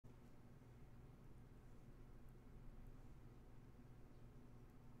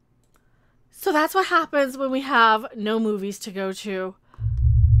So that's what happens when we have no movies to go to.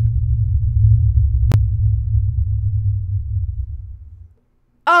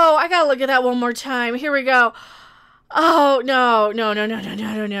 Oh, I gotta look at that one more time. Here we go. Oh, no. Hello,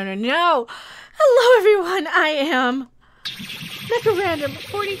 everyone. I am Mecha Random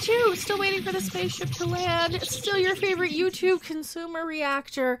 42. Still waiting for the spaceship to land. It's still your favorite YouTube consumer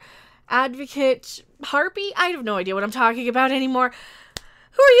reactor advocate harpy. I have no idea what I'm talking about anymore.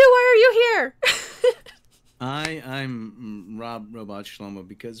 Who are you? Why are you here? I'm Rob Robot Shlomo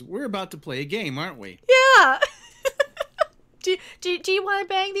because we're about to play a game, aren't we? Yeah. Do you want to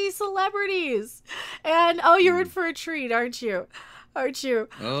bang these celebrities? And oh, you're in for a treat, aren't you? Aren't you?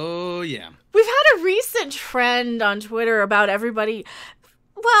 Oh, yeah. We've had a recent trend on Twitter about everybody,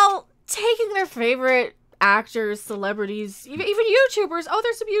 well, taking their favorite actors, celebrities, even YouTubers. Oh,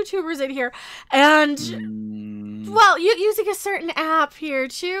 there's some YouTubers in here. And, well, using a certain app here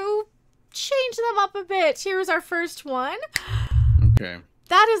to change them up a bit. Here's our first one. Okay.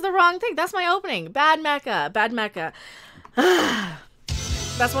 That is the wrong thing. That's my opening. Bad Mecha. Bad Mecha.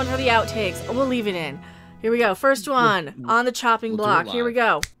 That's one for the outtakes. We'll leave it in. Here we go. First one on the chopping block. Here we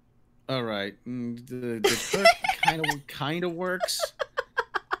go. All right. The clip kind of works.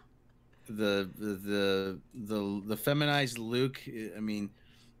 The feminized Luke. I mean,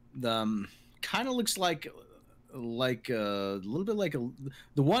 kind of looks like a little bit like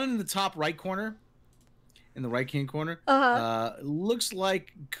the one in the top right corner, in the right hand corner. Looks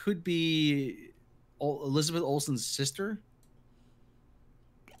like could be Elizabeth Olsen's sister.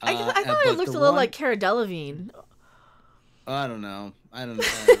 I thought it looked a little like Cara Delevingne. I don't know.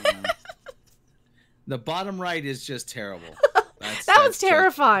 The bottom right is just terrible. That one's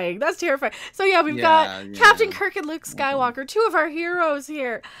terrifying. That's terrifying. So yeah, we've got Captain Kirk and Luke Skywalker, two of our heroes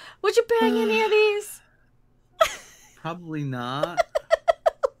here. Would you bang any of these? Probably not.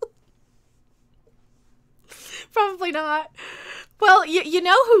 Probably not. Well, you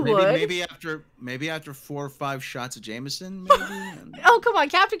know who would. Maybe after 4 or 5 shots of Jameson, maybe. Oh, come on.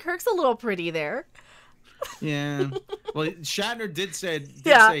 Captain Kirk's a little pretty there. Yeah. Well, Shatner did say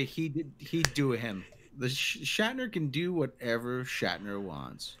he'd do him. The Shatner can do whatever Shatner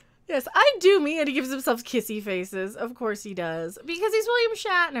wants. Yes, I do mean, and he gives himself kissy faces. Of course he does. Because he's William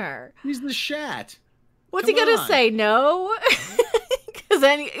Shatner. He's the Shat. What's he going to say? No? Because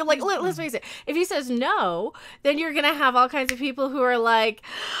then, like, let's face it. If he says no, then you're going to have all kinds of people who are like,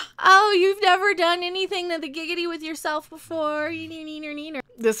 oh, you've never done anything to the giggity with yourself before.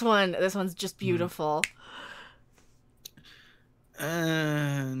 This one's just beautiful.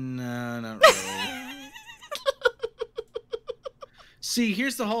 No, not really. See,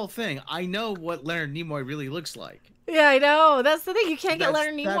 here's the whole thing. I know what Leonard Nimoy really looks like. Yeah, I know. That's the thing. You can't get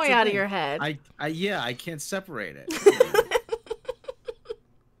Leonard Nimoy out of your head. I can't separate it.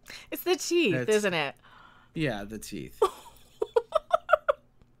 It's the teeth, isn't it? Yeah, the teeth.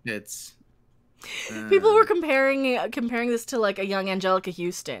 It's. People were comparing this to like a young Angelica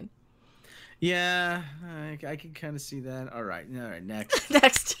Houston. Yeah, I can kind of see that. All right, next.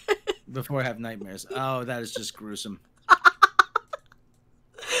 Next. Before I have nightmares. Oh, that is just gruesome.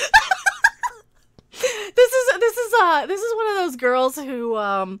 This is one of those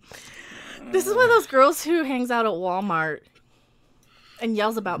girls who hangs out at Walmart and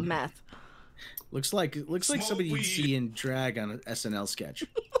yells about meth. Looks like somebody you'd see in drag on an SNL sketch.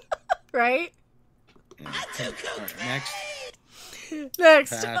 Right? Yeah. All right,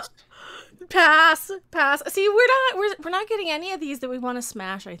 next. Pass. See, we're not getting any of these that we want to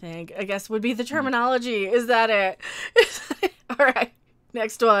smash, I guess would be the terminology. Is that it? All right.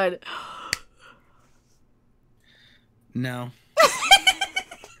 Next one. No.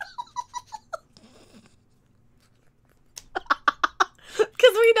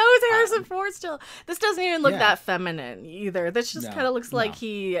 Because we know it's Harrison Ford still. This doesn't even look that feminine either. This just kind of looks like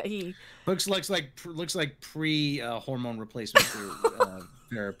he looks like pre hormone replacement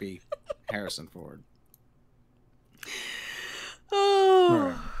therapy. Harrison Ford.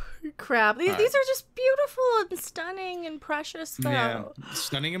 Oh crap! These are just beautiful and stunning and precious, though. Yeah,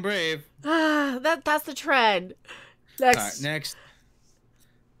 stunning and brave. That's the trend. Next. All right, next.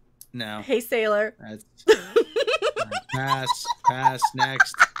 No. Hey, sailor. Pass.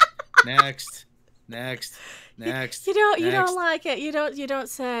 Next. You don't like it. You don't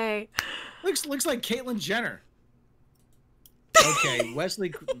say. Looks like Caitlyn Jenner. Okay,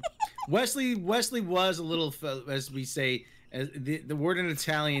 Wesley was a little, as we say, as the word in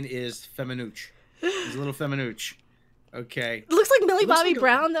Italian is femminucci. He's a little femminucci. Okay. Looks like Millie Bobby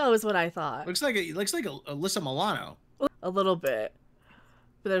Brown, though, is what I thought. Looks like Alyssa Milano. A little bit.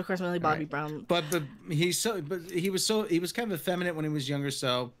 But then, of course, Millie Bobby Brown. But he was kind of effeminate when he was younger.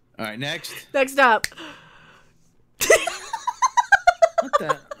 So All right, next. Next up. What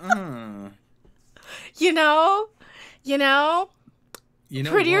the? You know,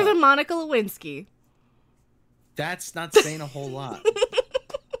 prettier what? than Monica Lewinsky. That's not saying a whole lot.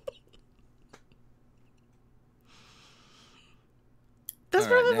 That's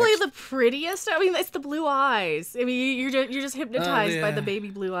All right, probably next. the prettiest. I mean, it's the blue eyes. I mean, you're just hypnotized by the baby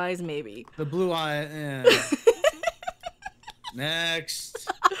blue eyes, maybe. The blue eye. Next.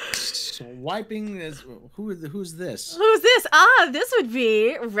 Swiping is who's this? Who's this? This would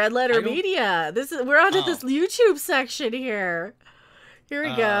be Red Letter Media. We're onto this YouTube section here. Here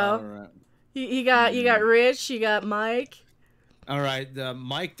we go. Right. You got Rich. You got Mike. All right, the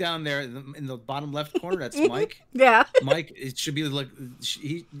Mike down there in the bottom left corner. That's Mike. Yeah. Mike. It should be like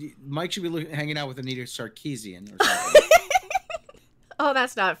Mike should be hanging out with Anita Sarkeesian or something. Oh,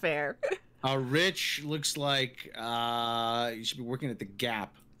 that's not fair. Rich looks like you should be working at the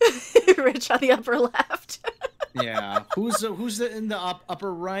Gap. Rich on the upper left. Yeah. Who's in the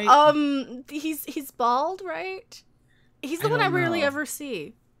upper right? He's bald, right? He's the one I rarely ever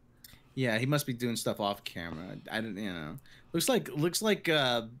see. Yeah, he must be doing stuff off camera. I don't, looks like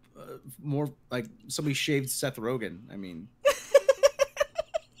more like somebody shaved Seth Rogen. I mean,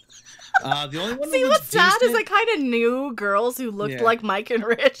 the only one. See, what's sad is I kind of knew girls who looked like Mike and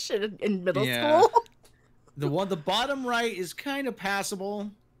Rich in middle school. The bottom right is kind of passable.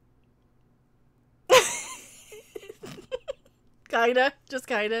 Just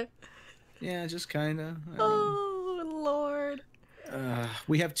kinda. Yeah, just kinda. Oh Lord.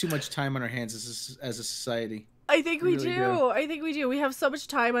 We have too much time on our hands as a society. I think we do. I think we do. We have so much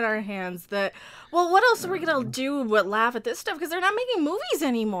time on our hands that. Well, what else are we gonna do but laugh at this stuff? Because they're not making movies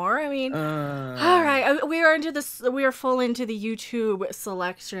anymore. I mean, all right. We are into this. We are full into the YouTube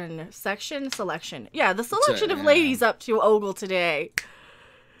selection. Yeah, the selection of ladies up to Ogle today.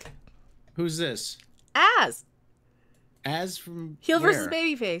 Who's this? Az from Heel where? versus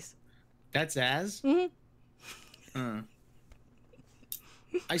Babyface. That's Az. Mm-hmm.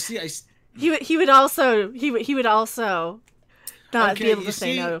 I see. He would also not be able to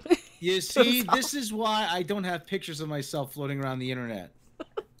say no. You see, this is why I don't have pictures of myself floating around the internet.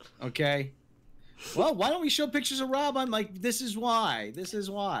 Okay. Well, why don't we show pictures of Rob? I'm like, this is why.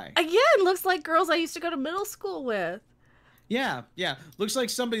 Again, looks like girls I used to go to middle school with. Yeah. Looks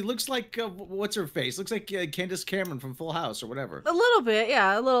like what's her face? Looks like Candace Cameron from Full House or whatever. A little bit,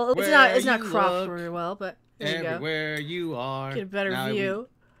 yeah. A little. It's not cropped very well, but there you go. Everywhere you are. Get a better view.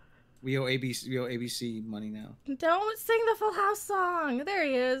 We owe ABC money now. Don't sing the Full House song. There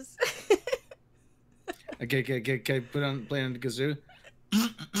he is. Okay. Play on the kazoo.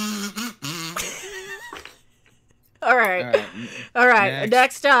 All right.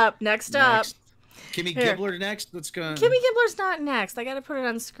 Next up. Kimmy Gibbler next. Let's go. Kimmy Gibbler's not next. I gotta put it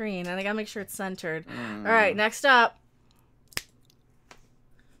on screen, and I gotta make sure it's centered. All right, next up.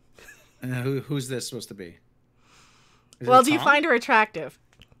 Who's this supposed to be? Well, do you find her attractive?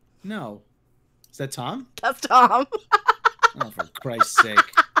 No. Is that Tom? That's Tom. Oh, for Christ's sake.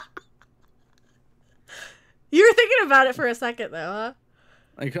 You were thinking about it for a second, though,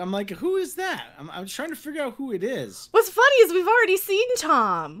 huh? I'm like, who is that? I'm trying to figure out who it is. What's funny is we've already seen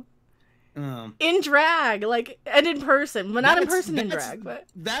Tom. In drag, and in person, but not in person in drag. But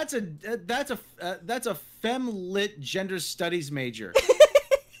that's a femme-lit gender studies major.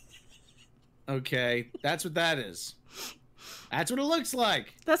 Okay, that's what that is. That's what it looks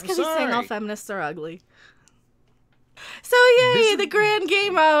like. That's because he's saying all feminists are ugly. So yay, the grand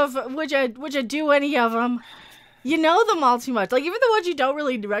game of would you do any of them? You know them all too much. Like even the ones you don't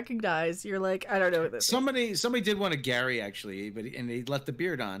really recognize, you're like, I don't know what this is. Somebody did one of Gary actually, and he left the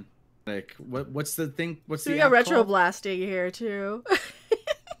beard on. Like what's the thing? What's the got retro blasting here too.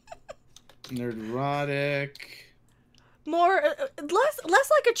 Nerdrotic. More less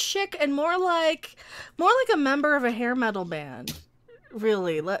like a chick and more like a member of a hair metal band.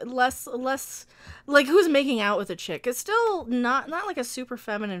 Really, less like who's making out with a chick. It's still not like a super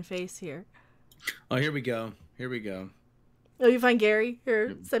feminine face here. Oh, here we go. Oh, you find Gary?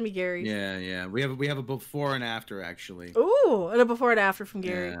 Here, send me Gary. Yeah. We have a before and after actually. Ooh, and a before and after from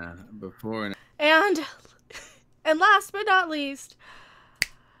Gary. Yeah, before and last but not least,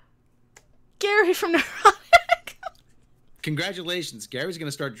 Gary from Neurotic. Congratulations, Gary's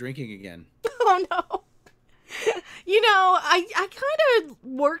gonna start drinking again. Oh no. You know, I kind of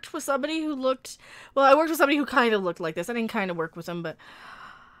worked with somebody who looked. Well, I worked with somebody who kind of looked like this. I didn't kind of work with him, but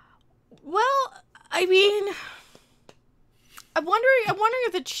well, I mean. I'm wondering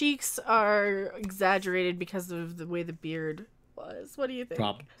if the cheeks are exaggerated because of the way the beard was. What do you think?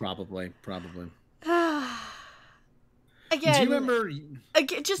 Probably. Again, do you remember?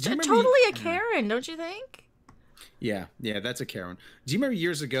 Just do you remember totally a Karen, don't you think? Yeah, that's a Karen. Do you remember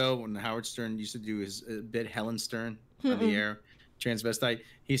years ago when Howard Stern used to do his bit Helen Stern on the air, transvestite?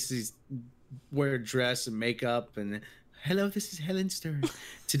 He used to wear a dress and makeup and hello, this is Helen Stern.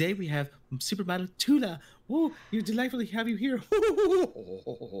 Today we have supermodel Tula. Oh, you're delightful to have you here.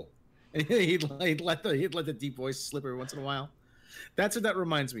 And he'd let the deep voice slip every once in a while. That's what that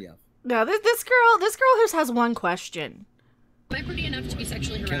reminds me of. No, this girl just has one question. Am I pretty enough to be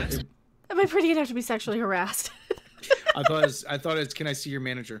sexually harassed? Am I pretty enough to be sexually harassed? I thought it's can I see your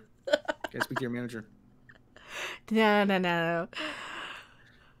manager? Can I speak to your manager? No.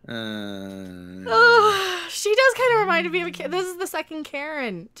 She does kind of remind me of a Karen. This is the second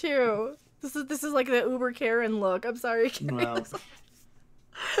Karen too. This is like the Uber Karen look. I'm sorry, Karen.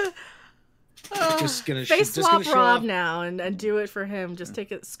 Well, just gonna swap Rob now and do it for him. Just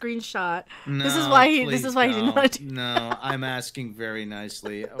take a screenshot. No, this is why he he didn't want to do. No, I'm asking very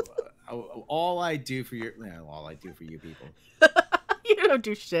nicely. All I do for you people. You don't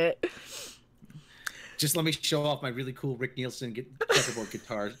do shit. Just let me show off my really cool Rick Nielsen checkerboard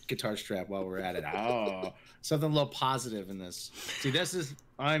guitar strap while we're at it. Oh, something a little positive in this. See,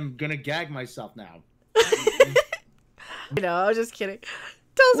 I'm gonna gag myself now. No, I was just kidding.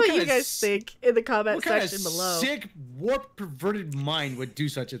 Tell us what you guys think in the comment section below. Sick, warped, perverted mind would do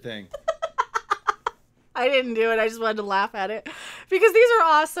such a thing. I didn't do it. I just wanted to laugh at it because these are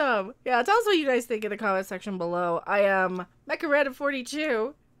awesome. Yeah, tell us what you guys think in the comment section below. I am Mecha Red at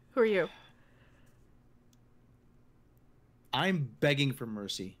 42. Who are you? I'm begging for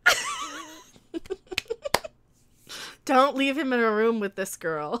mercy. Don't leave him in a room with this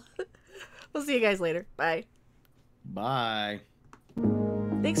girl. We'll see you guys later. Bye. Bye.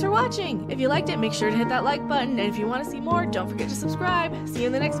 Thanks for watching. If you liked it, make sure to hit that like button. And if you want to see more, don't forget to subscribe. See you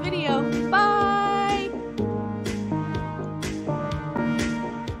in the next video. Bye.